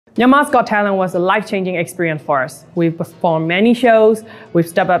Myanmar's Got Talent was a life-changing experience for us. We've performed many shows, we've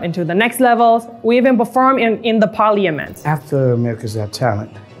stepped up into the next levels, we even performed in the parliament. After America's Got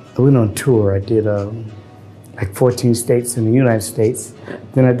Talent, I went on tour. I did like 14 states in the United States.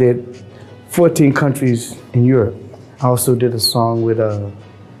 Then I did 14 countries in Europe. I also did a song with an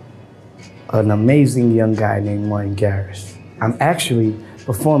amazing young guy named Martin Garrix. I'm actually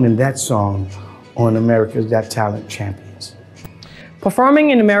performing that song on America's Got Talent Champions. Performing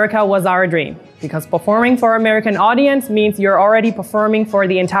in America was our dream, because performing for an American audience means you're already performing for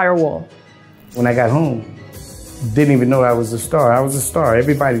the entire world. When I got home, didn't even know I was a star. I was a star.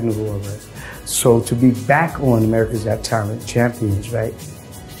 Everybody knew who I was. So to be back on America's Got Talent Champions, right?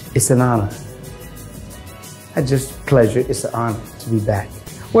 It's an honor. It's an honor to be back.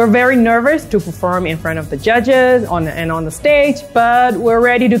 We're very nervous to perform in front of the judges and on the stage, but we're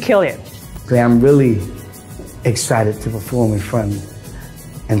ready to kill it. I'm really excited to perform in front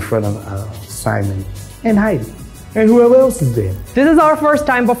of Simon and Heidi and whoever else is there. This is our first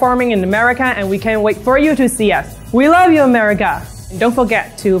time performing in America, and we can't wait for you to see us. We love you, America! And don't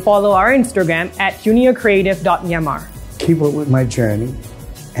forget to follow our Instagram at juniorcreative.myanmar. Keep up with my journey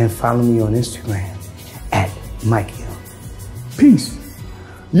and follow me on Instagram at Mike Hill. Peace.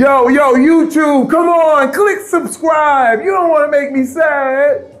 Yo, YouTube, come on, click subscribe. You don't want to make me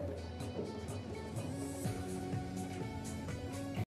sad.